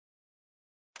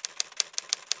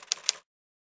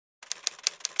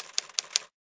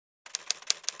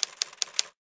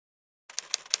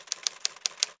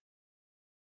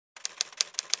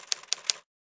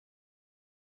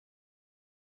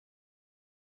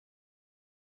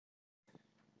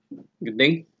Good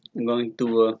day. I'm going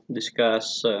to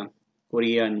discuss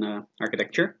Korean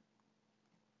architecture.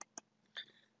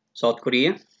 South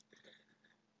Korea.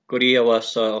 Korea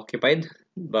was occupied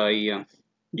by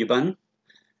Japan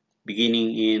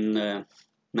beginning in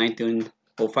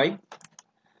 1905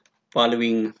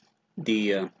 following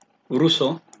the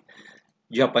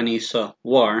Russo-Japanese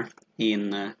War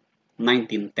in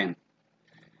 1910.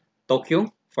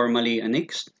 Tokyo formally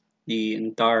annexed the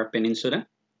entire peninsula.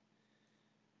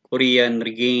 Korea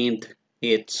regained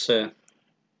its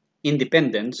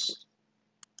independence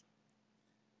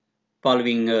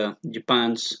following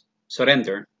Japan's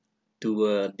surrender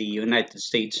to the United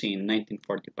States in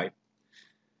 1945.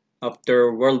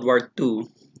 After World War II,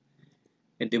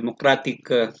 a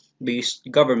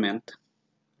democratic-based government,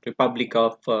 Republic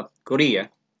of Korea,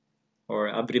 or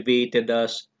abbreviated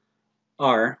as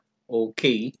ROK,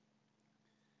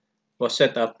 was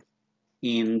set up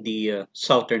in the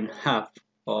southern half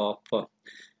of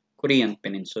Korean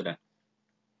peninsula.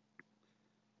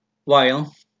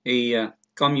 While a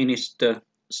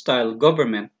communist-style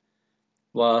government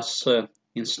was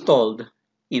installed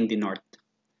in the north.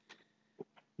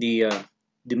 The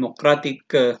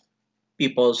Democratic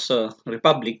People's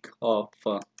Republic of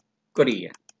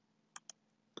Korea.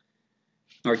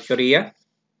 North Korea,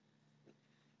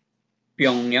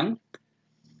 Pyongyang,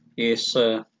 is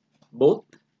both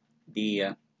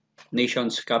the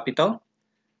nation's capital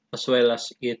as well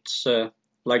as its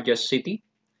largest city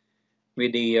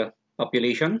with a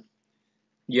population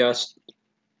just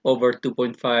over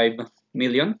 2.5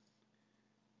 million.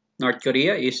 North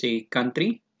Korea is a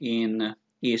country in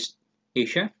East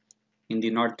Asia, in the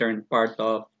northern part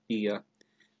of the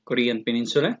Korean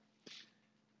peninsula.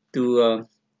 To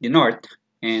the north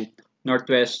and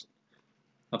northwest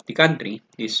of the country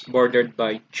is bordered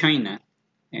by China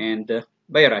and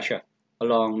by Russia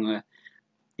along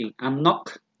the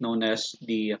Amnok, known as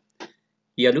the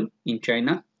Yalu in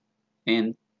China,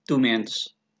 and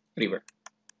Tumen's River.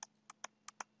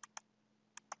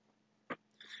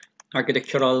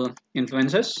 Architectural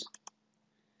influences.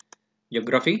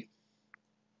 Geography.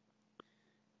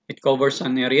 It covers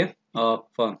an area of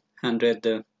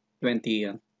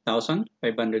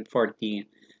 120,540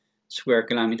 square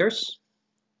kilometers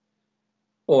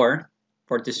or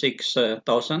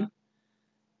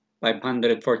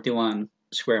 46,541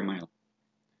 square miles.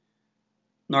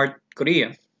 North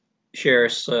Korea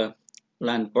shares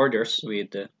land borders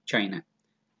with China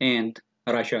and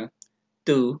Russia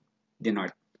to the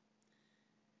north,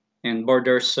 and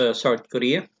borders South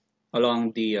Korea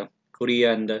along the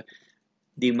Korean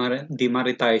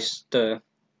demilitarized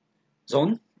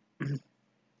zone,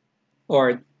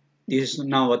 or this is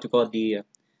now what we call the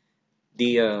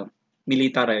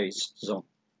militarized zone.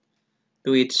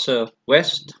 To its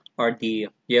west are the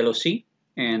Yellow Sea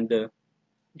and the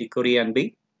Korean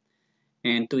Bay,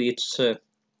 and to its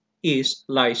east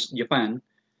lies Japan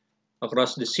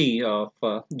across the Sea of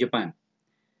Japan,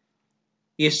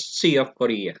 East Sea of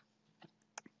Korea.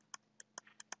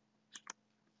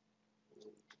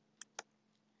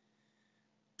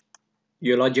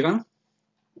 Geological,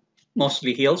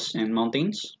 mostly hills and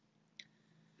mountains,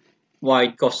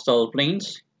 wide coastal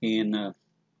plains in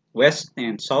west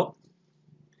and south.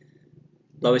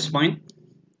 Lowest point,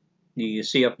 the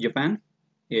Sea of Japan,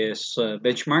 is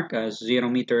benchmarked as 0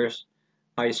 meters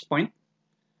highest point.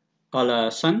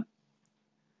 Alasan,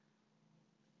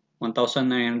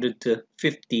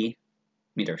 1,950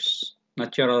 meters.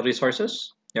 Natural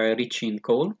resources, they are rich in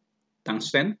coal,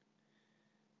 tungsten,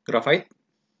 graphite,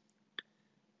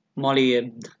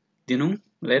 molybdenum,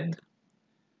 lead,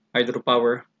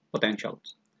 hydropower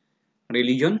potentials.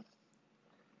 Religion,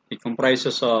 it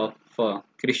comprises of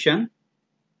Christian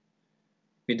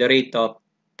with a rate of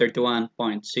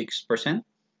 31.6%,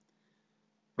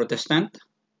 Protestant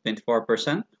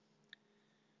 24%,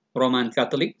 Roman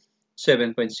Catholic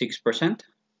 7.6%,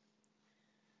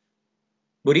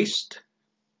 Buddhist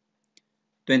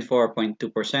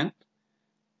 24.2%,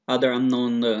 other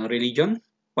unknown religion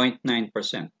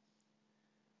 0.9%,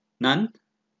 none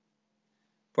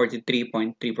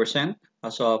 43.3%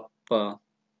 as of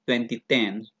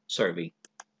 2010 survey.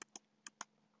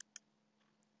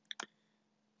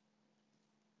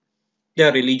 The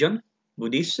religion,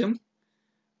 Buddhism,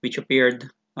 which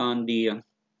appeared on the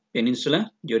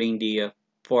peninsula during the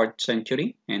 4th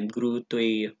century and grew to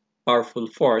a powerful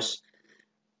force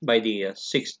by the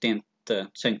 16th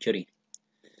century.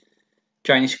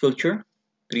 Chinese culture,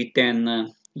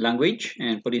 written language,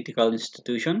 and political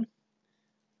institution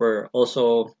were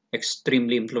also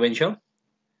extremely influential.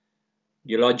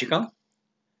 Geological,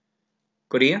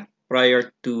 Korea,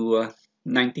 prior to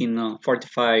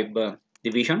 1945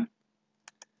 division,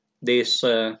 This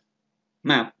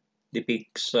map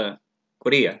depicts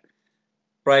Korea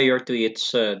prior to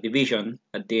its division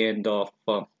at the end of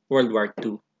World War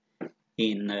II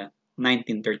in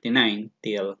 1939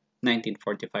 till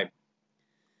 1945.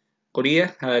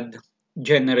 Korea had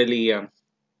generally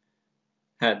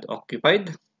had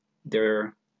occupied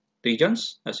their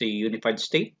regions as a unified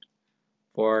state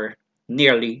for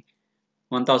nearly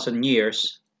 1,000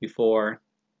 years before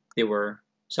they were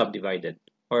subdivided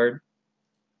or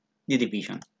the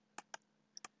division.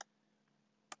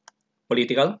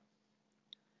 Political.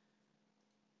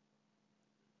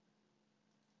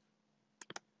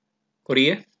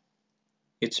 Korea,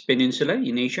 its peninsula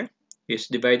in Asia, is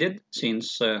divided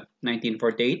since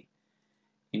 1948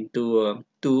 into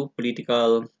two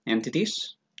political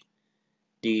entities,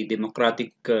 the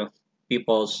Democratic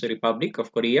People's Republic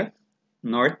of Korea,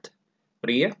 North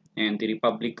Korea, and the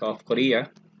Republic of Korea,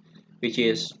 which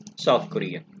is South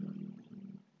Korea.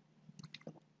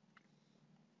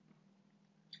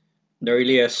 The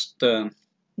earliest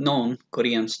known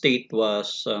Korean state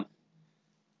was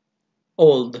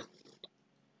Old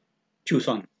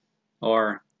Chuseon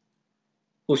or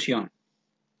Fusion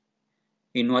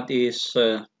in what is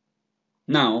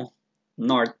now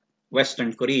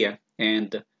northwestern Korea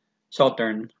and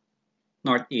southern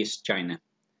northeast China.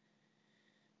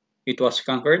 It was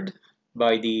conquered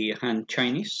by the Han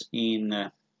Chinese in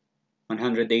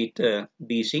 108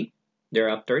 BC.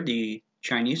 Thereafter, the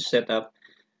Chinese set up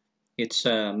its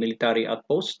military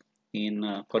outpost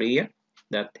in Korea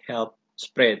that helped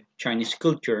spread Chinese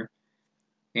culture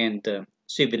and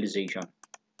civilization.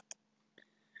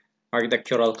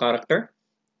 Architectural character.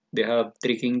 They have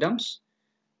three kingdoms.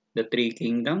 The Three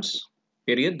Kingdoms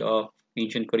period of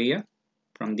ancient Korea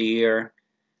from the year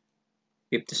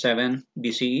 57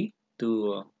 BCE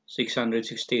to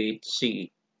 668 CE.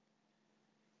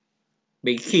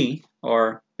 Beiki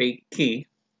or Beiki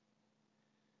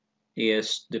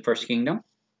is the first kingdom.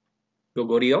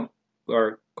 Goguryeo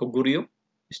or Koguryo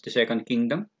is the second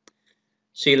kingdom.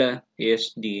 Silla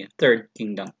is the third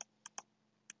kingdom.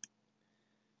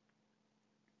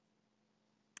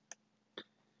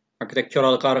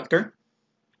 Architectural character.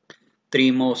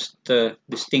 Three most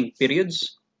distinct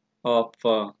periods of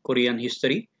Korean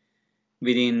history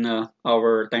within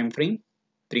our time frame.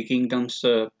 Three Kingdoms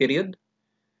period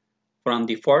from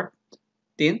the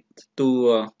 14th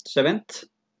to 7th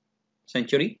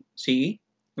century CE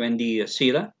when the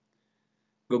Silla,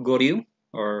 Goguryeo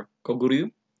or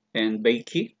Koguryo, and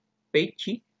Beiki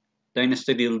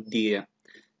dynasty ruled the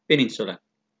peninsula.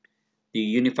 The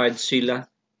unified Silla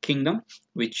kingdom,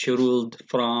 which ruled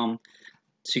from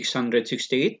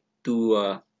 668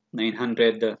 to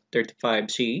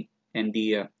 935 CE, and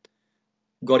the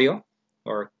Goryeo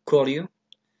or Koryo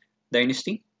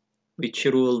dynasty, which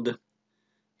ruled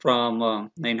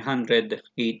from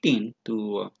 918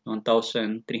 to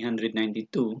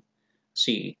 1392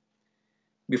 CE.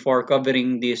 Before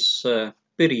covering these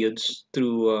periods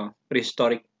through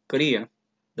prehistoric Korea,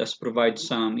 thus provides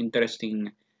some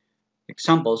interesting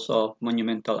examples of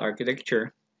monumental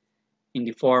architecture in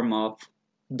the form of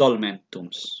dolmen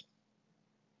tombs.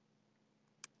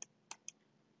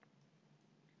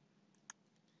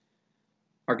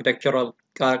 Architectural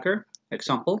character,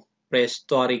 example,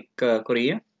 prehistoric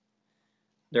Korea.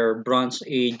 Their Bronze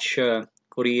Age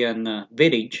Korean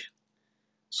village,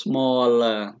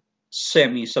 small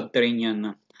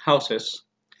semi-subterranean houses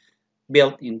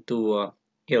built into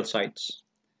hillsides,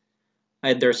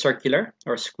 either circular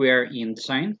or square in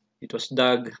design. It was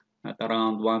dug at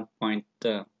around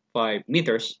 1.5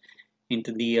 meters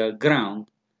into the ground.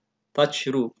 Thatch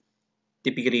roof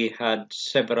typically had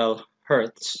several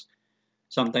hearths,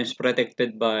 sometimes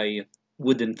protected by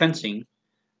wooden fencing.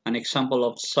 An example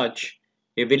of such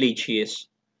a village is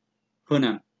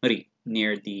Hunamri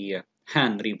near the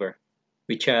Han River,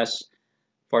 which has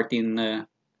 14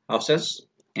 houses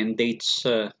and dates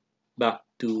back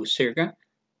to circa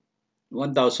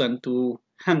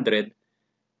 1200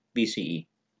 BCE.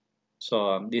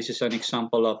 So this is an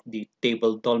example of the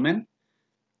table dolmen,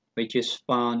 which is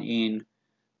found in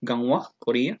Gangwon,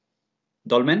 Korea.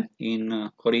 Dolmen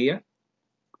in Korea,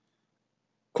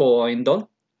 Koindol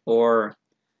or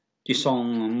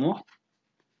Jisongmo,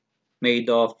 made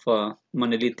of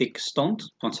monolithic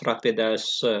stones constructed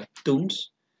as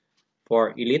tombs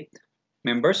for elite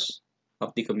members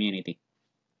of the community.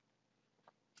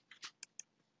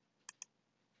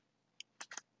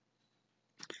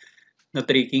 The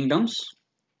Three Kingdoms,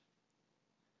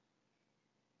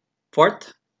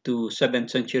 4th to 7th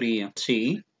century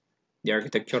CE, the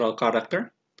architectural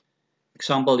character.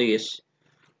 Example is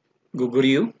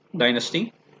Goguryeo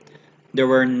dynasty. There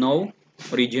were no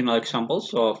original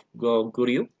examples of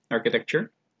Goguryeo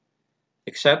architecture,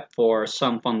 except for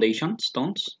some foundation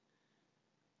stones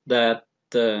that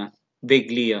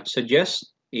vaguely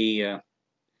suggest a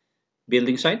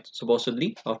building site,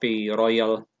 supposedly, of a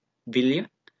royal villa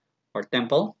or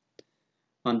temple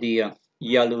on the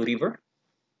Yalu River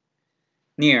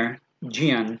near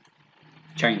Jian,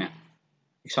 China.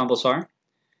 Examples are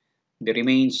the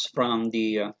remains from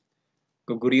the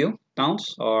Goguryeo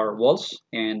towns or walls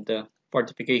and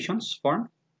fortifications formed.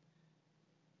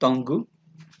 Tonggu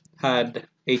had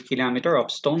 8 kilometers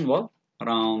of stone wall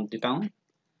around the town.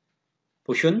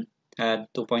 Fushun had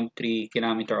 2.3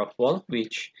 kilometers of wall,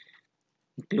 which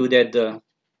included the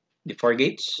four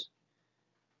gates.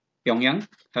 Pyongyang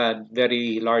had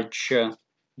very large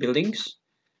buildings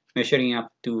measuring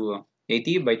up to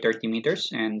 80 by 30 meters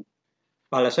and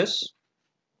palaces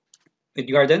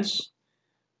with gardens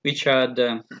which had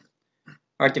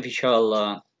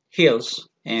artificial hills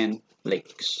and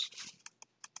lakes.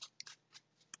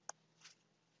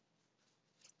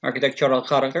 Architectural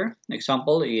character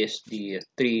example is the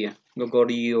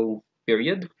Goguryeo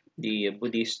period. The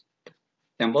Buddhist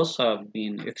temples have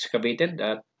been excavated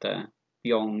at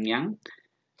Pyongyang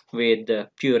with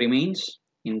few remains,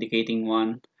 indicating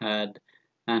one had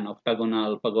an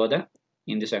octagonal pagoda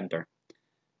in the center.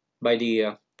 By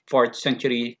the 4th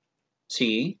century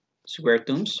CE, square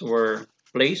tombs were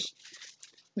placed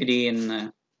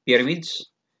within pyramids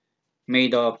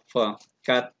made of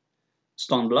cut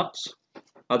stone blocks.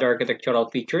 Other architectural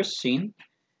features seen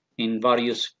in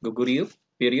various Goguryeo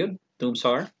period tombs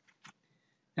are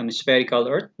hemispherical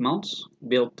earth mounds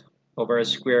built over a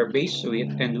square base with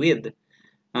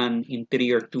an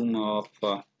interior tomb of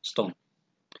stone.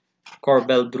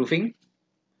 Corbelled roofing,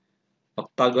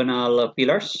 octagonal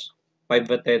pillars,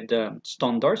 pivoted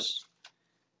stone doors.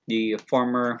 The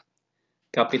former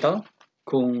capital,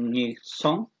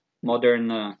 Kung-Ni-song,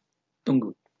 modern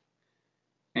Tungu,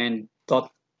 and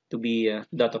thought to be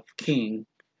that of King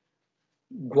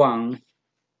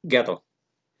Gwang-Geto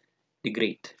the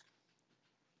Great.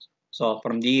 So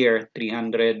from the year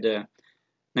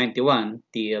 391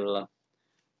 till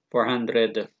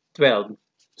 412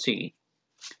 CE.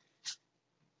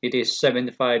 It is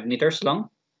 75 meters long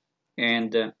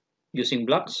and using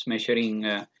blocks measuring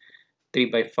 3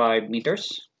 by 5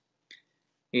 meters.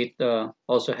 It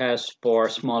also has 4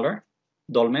 smaller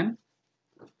dolmen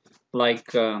like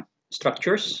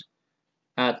structures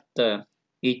at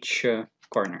each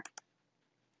corner.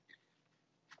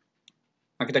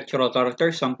 Architectural character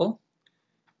example,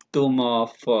 tomb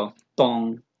of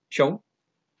Tong Shou,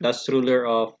 last ruler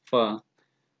of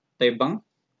Taibang,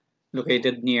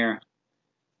 located near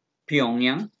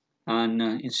Pyongyang, and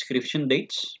inscription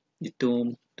dates the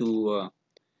tomb to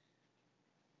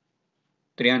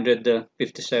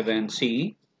 357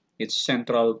 CE. Its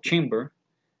central chamber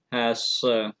has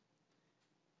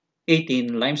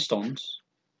 18 limestones,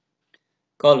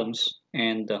 columns,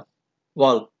 and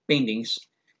wall paintings.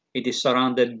 It is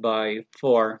surrounded by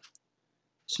 4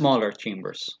 smaller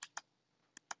chambers.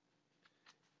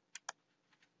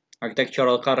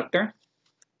 Architectural character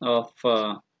of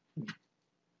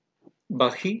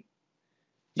Bahi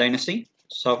dynasty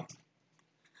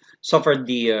suffered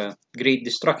the great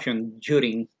destruction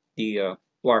during the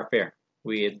warfare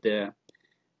with the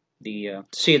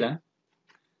Silla,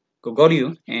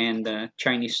 Goguryeo, and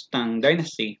Chinese Tang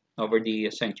dynasty over the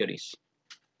centuries.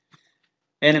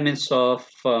 Elements of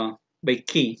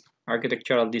Baiki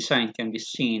architectural design can be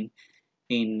seen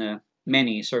in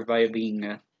many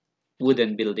surviving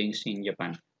wooden buildings in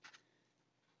Japan.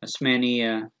 As many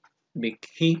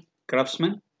Baiki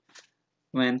craftsmen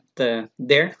went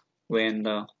there when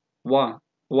war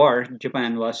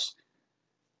Japan was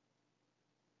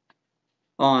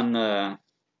on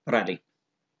rally.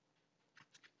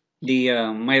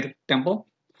 The Mair Temple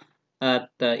at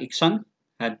Iksan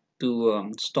had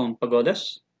 2 stone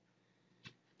pagodas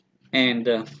and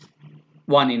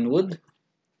 1 in wood.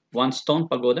 1 stone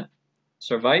pagoda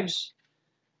survives,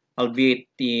 albeit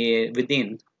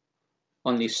within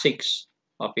only 6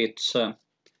 of its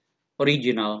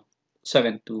original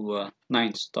 7 to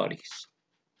 9 stories.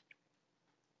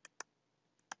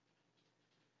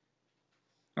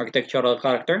 Architectural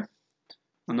character,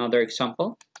 another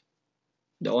example.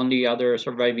 The only other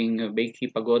surviving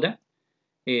Baiki pagoda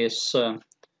is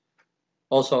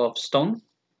also of stone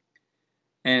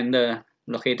and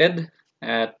located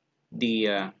at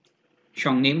the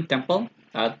Shongnim Temple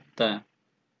at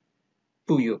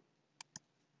Puyo.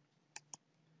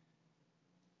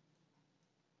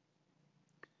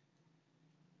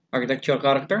 Architectural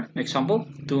character, example,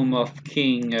 tomb of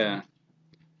King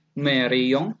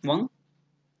Meriyong Wang.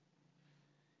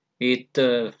 It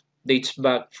dates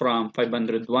back from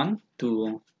 501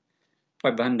 to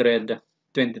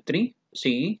 523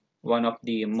 CE, one of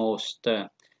the most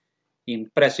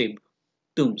impressive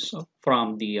tombs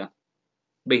from the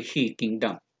Beiji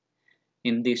Kingdom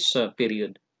in this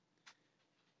period.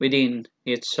 Within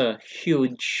its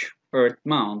huge earth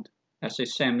mound as a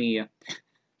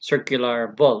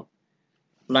semi-circular vault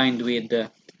lined with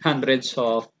hundreds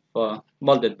of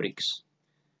molded bricks.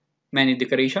 Many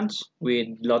decorations with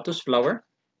lotus flower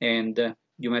and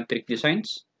geometric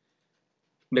designs.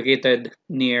 Located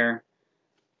near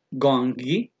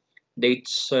Gonggi,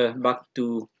 dates back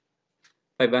to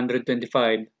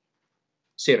 525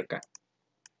 circa.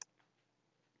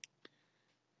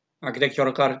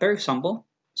 Architectural character example,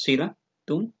 Sila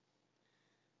tomb,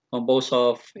 composed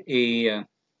of a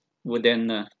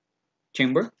wooden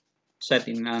chamber set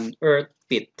in an earth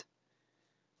pit,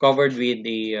 covered with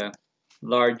a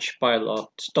large pile of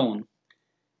stone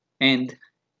and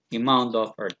a mound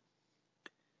of earth.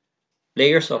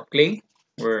 Layers of clay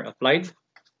were applied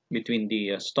between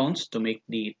the stones to make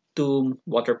the tomb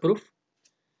waterproof.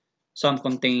 Some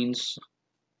contains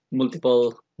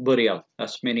multiple burial,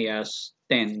 as many as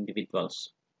 10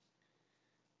 individuals.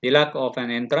 The lack of an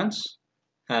entrance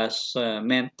has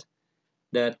meant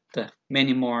that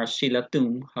many more Sila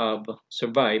tombs have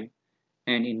survived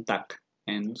and intact,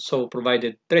 and so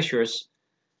provided treasures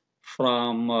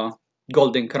from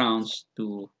golden crowns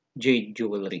to jade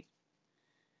jewelry.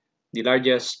 The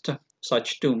largest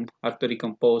such tomb, actually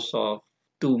composed of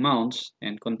two mounds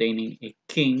and containing a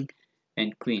king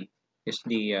and queen, is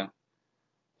the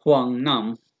Huang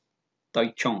Nam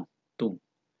Taichung tomb,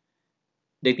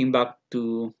 dating back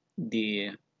to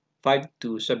the 5th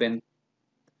to 7th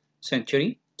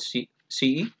century CE.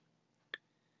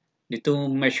 The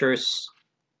tomb measures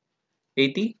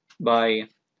 80 by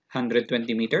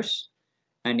 120 meters,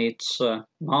 and its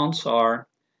mounds are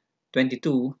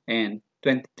 22 and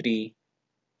 23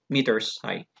 meters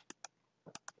high.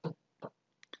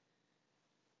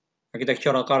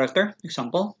 Architectural character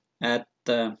example at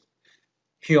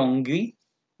Gyeonggi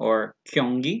or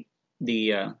Gyeonggi,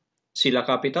 the Silla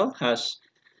capital, has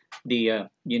the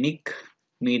unique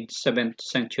mid-7th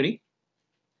century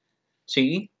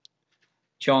CE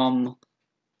Cheongdae.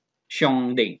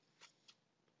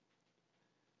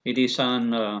 It is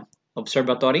an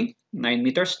observatory 9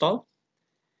 meters tall.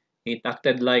 It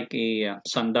acted like a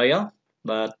sundial,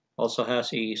 but also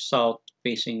has a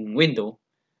south-facing window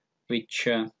which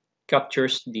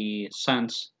captures the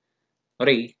sun's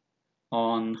ray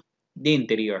on the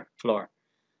interior floor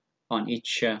on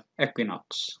each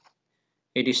equinox.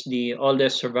 It is the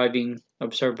oldest surviving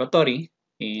observatory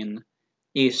in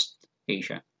East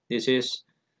Asia. This is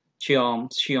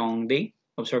Cheongdae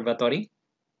Observatory,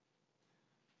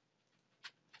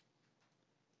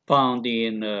 found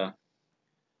in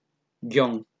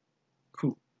Gyeonggu.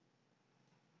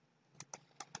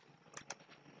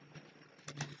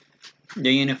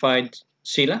 The unified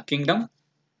Silla kingdom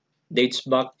dates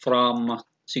back from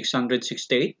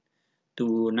 668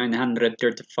 to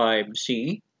 935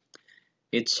 CE.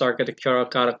 Its architectural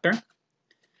character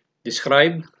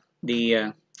describe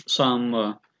the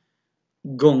some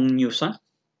Gongnyusa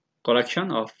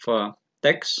collection of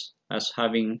texts as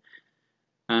having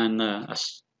an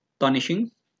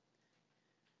astonishing.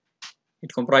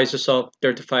 It comprises of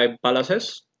 35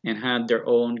 palaces and had their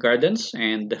own gardens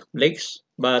and lakes,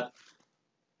 but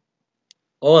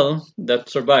all that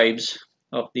survives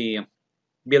of the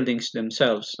buildings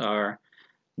themselves are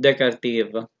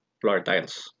decorative floor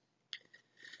tiles.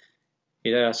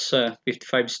 It has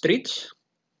 55 streets,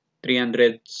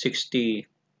 360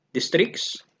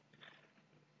 districts,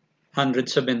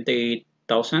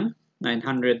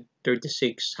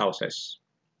 178,936 houses.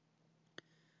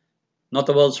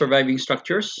 Notable surviving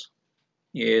structures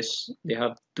is they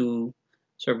have two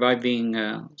surviving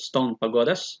stone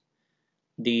pagodas,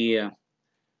 the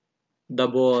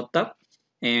Dabotap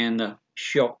and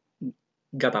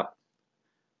Shokgatap,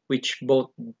 which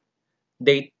both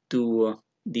date to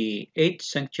the 8th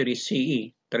century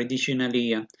CE,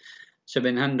 traditionally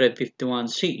 751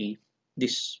 CE.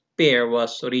 This pair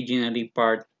was originally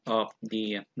part of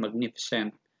the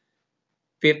magnificent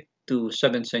 5th to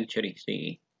 7th century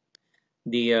CE.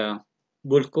 The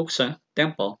Bulkuksa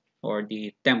temple, or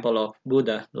the Temple of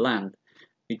Buddha land,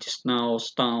 which is now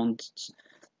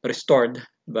restored,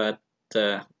 but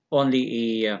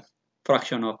only a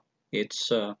fraction of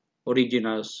its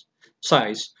original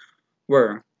size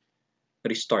were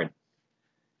restored.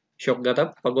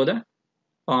 Shokgatap Pagoda,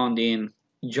 found in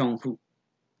Jeonju.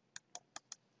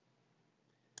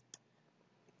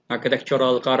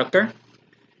 Architectural character.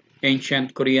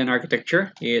 Ancient Korean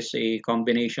architecture is a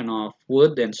combination of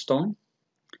wood and stone.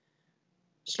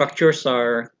 Structures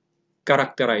are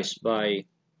characterized by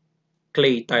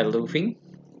clay tile roofing,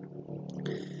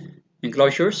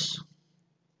 enclosures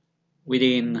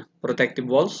within protective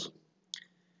walls,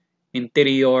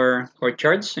 interior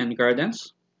courtyards and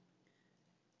gardens,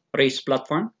 raised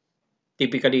platform,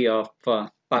 typically of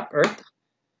packed earth,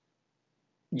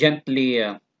 gently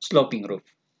sloping roof.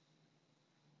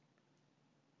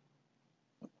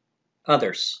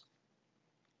 Others,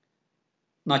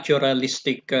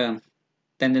 naturalistic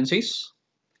tendencies,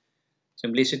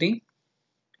 simplicity,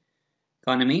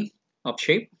 economy of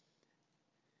shape,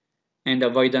 and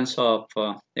avoidance of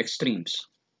extremes.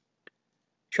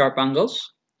 Sharp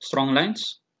angles, strong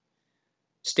lines,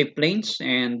 steep planes,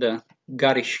 and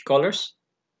garish colors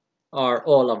are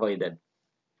all avoided.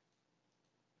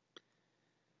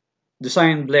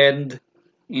 Design blend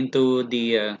into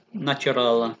the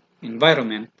natural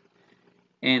environment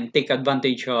and take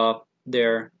advantage of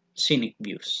their scenic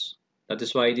views. That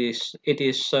is why it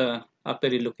is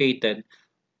actually located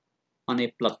on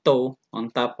a plateau on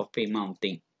top of a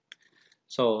mountain.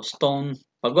 So stone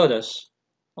pagodas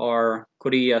are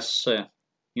Korea's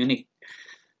unique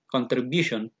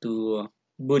contribution to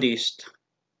Buddhist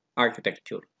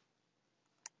architecture.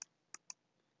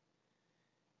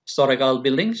 Historical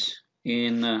buildings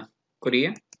in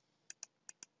Korea,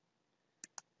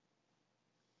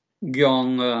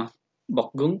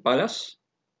 Gyeongbokgung Palace,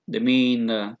 the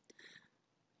main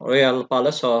royal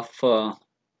palace of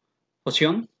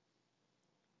Joseon,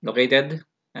 located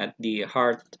at the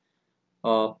heart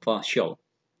of Seoul.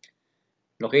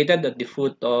 Located at the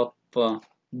foot of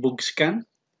Bugskan,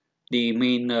 the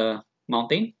main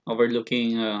mountain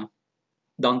overlooking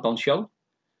downtown Seoul,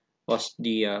 was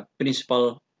the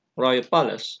principal royal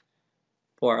palace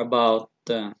for about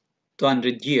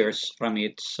 200 years from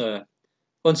its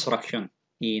construction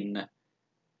in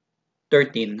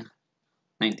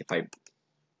 1395.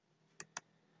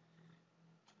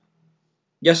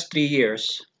 Just 3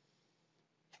 years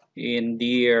in the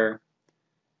year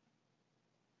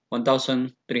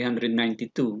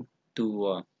 1392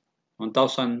 to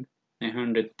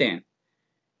 1910,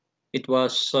 it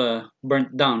was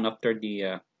burnt down after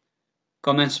the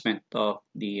commencement of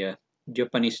the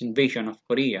Japanese invasion of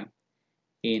Korea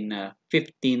in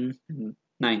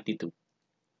 1592.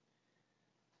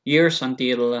 Years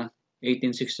until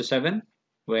 1867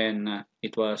 when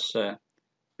it was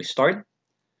restored,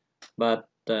 but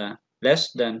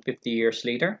less than 50 years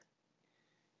later,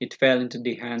 it fell into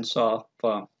the hands of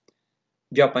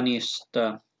Japanese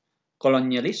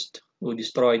colonialists who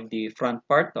destroyed the front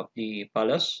part of the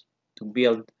palace to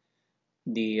build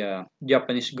the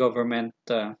Japanese government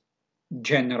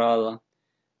general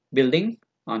building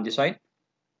on the site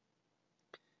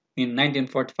in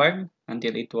 1945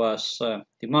 until it was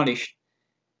demolished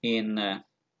in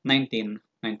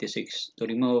 1996 to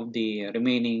remove the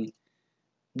remaining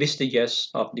vestiges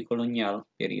of the colonial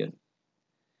period.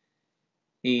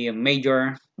 A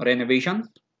major renovation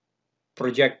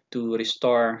project to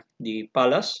restore the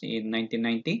palace in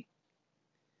 1990.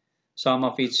 Some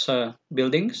of its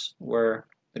buildings were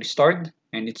restored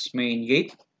and its main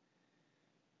gate,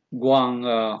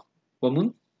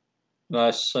 Gwanghwamun,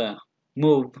 was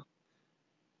moved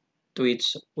to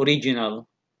its original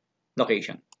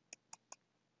location.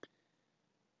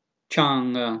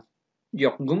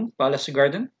 Changgyeokgung Palace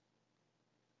Garden.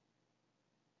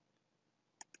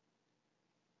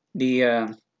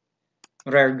 The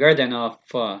rare garden of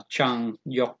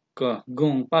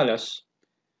Changgyeokgung Palace,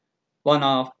 one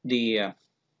of the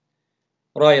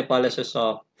royal palaces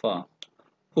of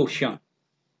Fuxian,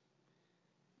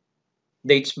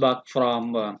 dates back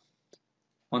from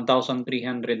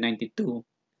 1392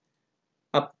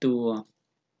 up to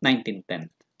 1910.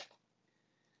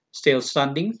 Still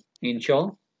standing in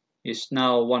Seoul, is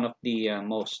now one of the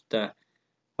most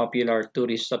popular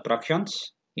tourist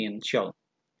attractions in Seoul.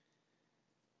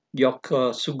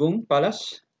 Gyeoksugung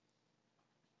Palace.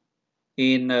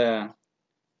 In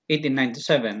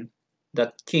 1897,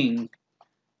 that King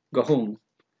Gahung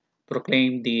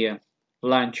proclaimed the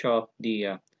launch of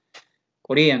the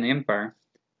Korean Empire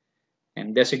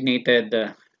and designated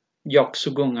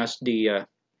Gyeoksugung as the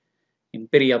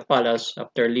imperial palace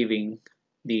after leaving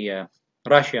the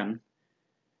Russian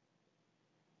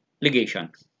legation.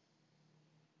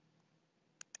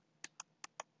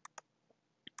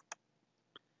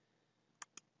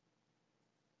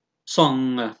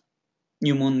 Song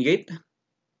New Moon Gate,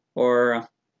 or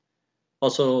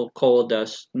also called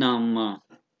as Nam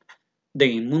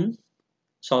Daemun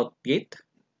South Gate.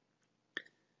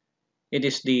 It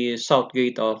is the south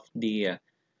gate of the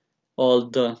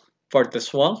old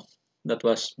fortress wall that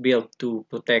was built to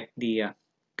protect the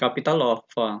capital of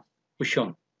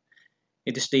Fushun.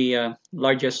 It is the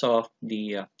largest of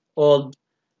the old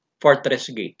fortress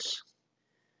gates,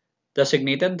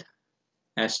 designated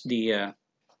as the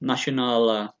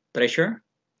national treasure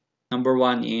number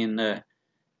one in the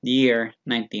year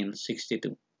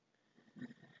 1962.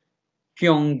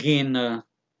 Hyunggin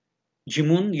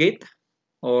Jimun Gate,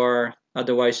 or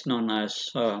otherwise known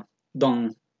as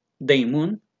Dong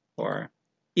Daemun or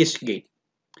East Gate,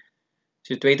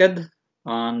 situated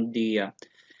on the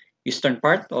eastern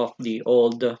part of the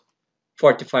old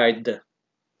fortified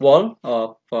wall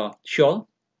of Seoul.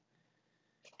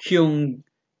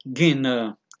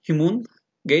 Hyunggin Himun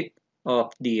Gate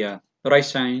of the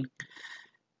Rising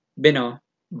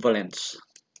Benevolence.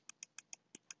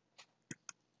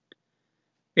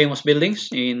 Famous buildings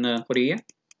in Korea.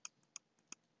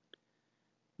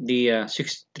 The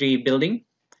 63 building.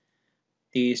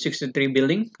 The 63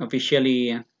 building,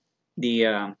 officially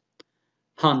the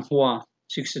Hanwha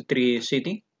 63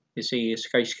 City, is a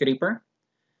skyscraper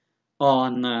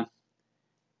on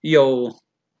Yo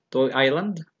To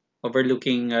Island,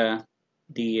 overlooking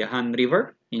the Han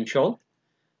River in Seoul,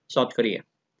 South Korea.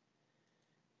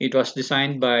 It was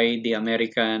designed by the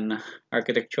American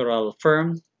architectural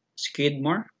firm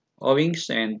Skidmore, Owings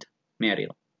and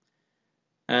Merrill.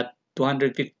 At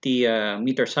 250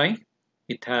 meters high,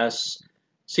 it has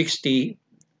 60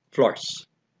 floors.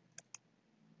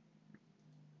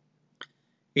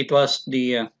 It was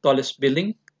the tallest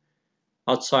building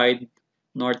outside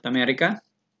North America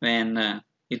when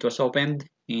it was opened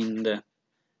in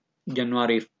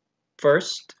January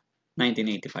 1st,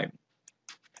 1985.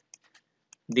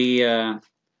 The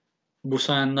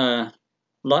Busan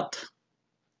Lot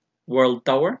World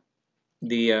Tower,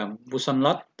 the Busan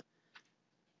Lot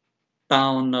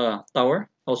Town Tower,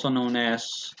 also known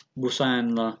as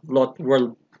Busan Lot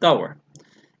World Tower,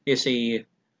 is a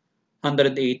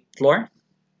 108 floor.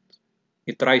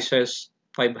 It rises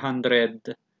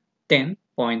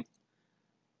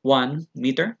 510.1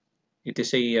 meter. It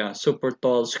is a super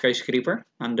tall skyscraper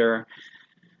under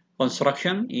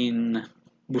construction in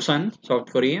Busan, South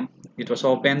Korea. It was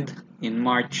opened in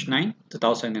March 9,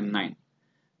 2009.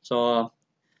 So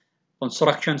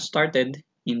construction started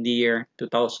in the year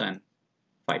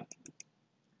 2005.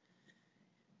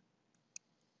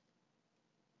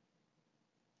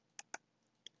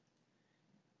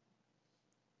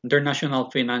 International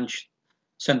Finance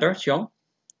Center, Seoul.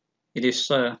 It is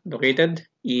located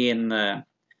in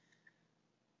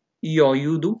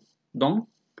Yeouido-dong,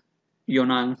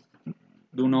 Yonang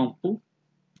Dunongpu,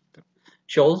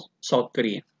 Seoul, South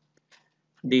Korea.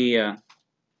 The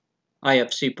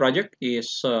IFC project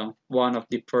is one of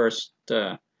the first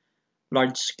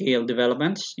large-scale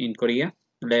developments in Korea,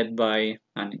 led by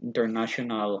an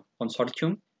international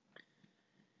consortium.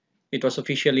 It was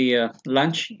officially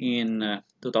launched in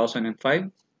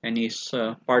 2005 and is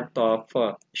part of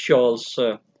Seoul's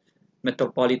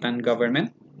metropolitan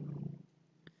government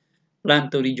plan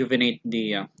to rejuvenate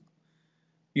the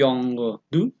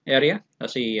Yongdo area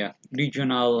as a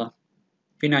regional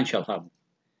financial hub.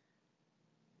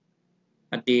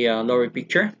 At the lower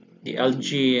picture, the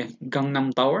LG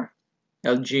Gangnam Tower.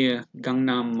 LG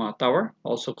Gangnam Tower,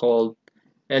 also called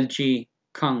LG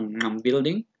Gangnam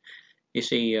Building,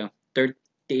 is a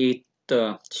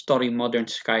 38-story modern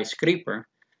skyscraper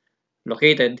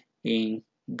located in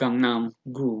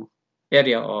Gangnam-gu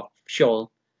area of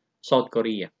Seoul, South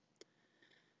Korea.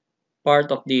 Part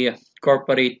of the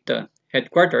corporate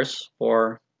headquarters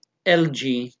for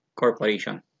LG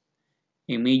Corporation,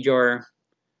 a major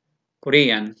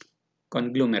Korean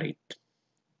conglomerate.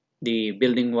 The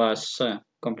building was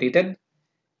completed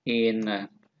in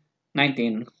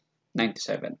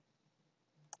 1997.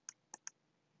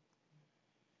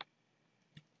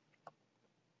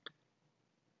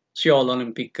 Seoul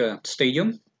Olympic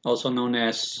Stadium, also known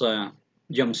as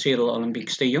Jamsil Olympic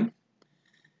Stadium,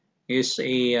 is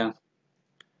a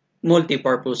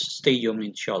multi-purpose stadium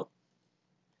in Seoul,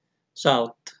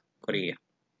 South Korea.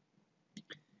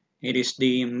 It is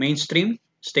the mainstream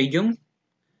stadium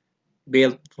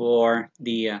built for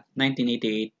the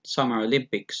 1988 Summer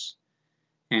Olympics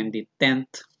and the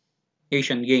 10th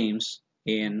Asian Games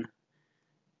in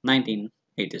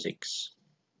 1986.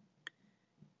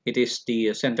 It is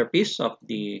the centerpiece of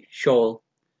the Seoul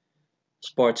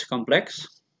Sports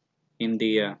Complex in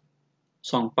the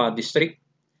Songpa district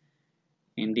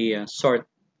in the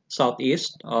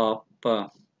southeast of the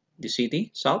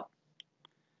city, south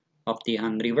of the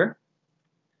Han River.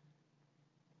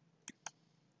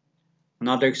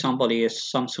 Another example is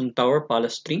Samsung Tower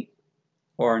Palace 3,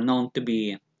 or known to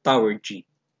be Tower G.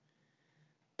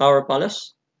 Tower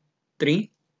Palace 3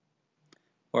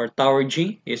 or Tower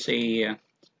G is a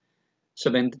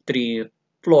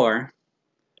 73-floor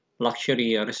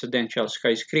luxury residential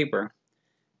skyscraper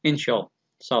in Seoul,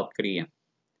 South Korea.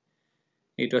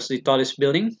 It was the tallest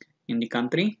building in the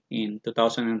country in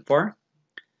 2004,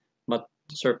 but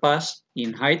surpassed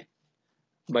in height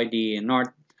by the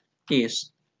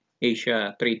Northeast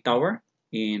Asia Trade Tower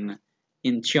in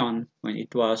Incheon when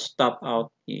it was topped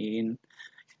out in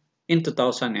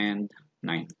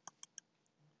 2009.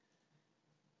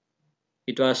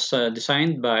 It was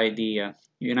designed by the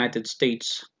United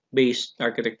States-based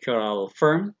architectural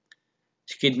firm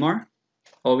Skidmore,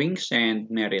 Owings and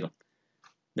Merrill.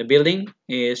 The building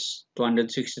is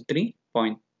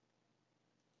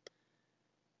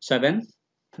 263.7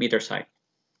 meters high.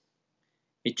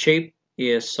 Its shape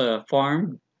is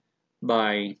formed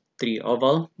by three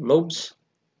oval lobes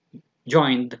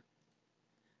joined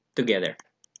together.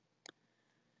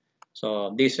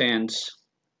 So this ends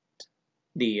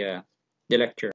the lecture.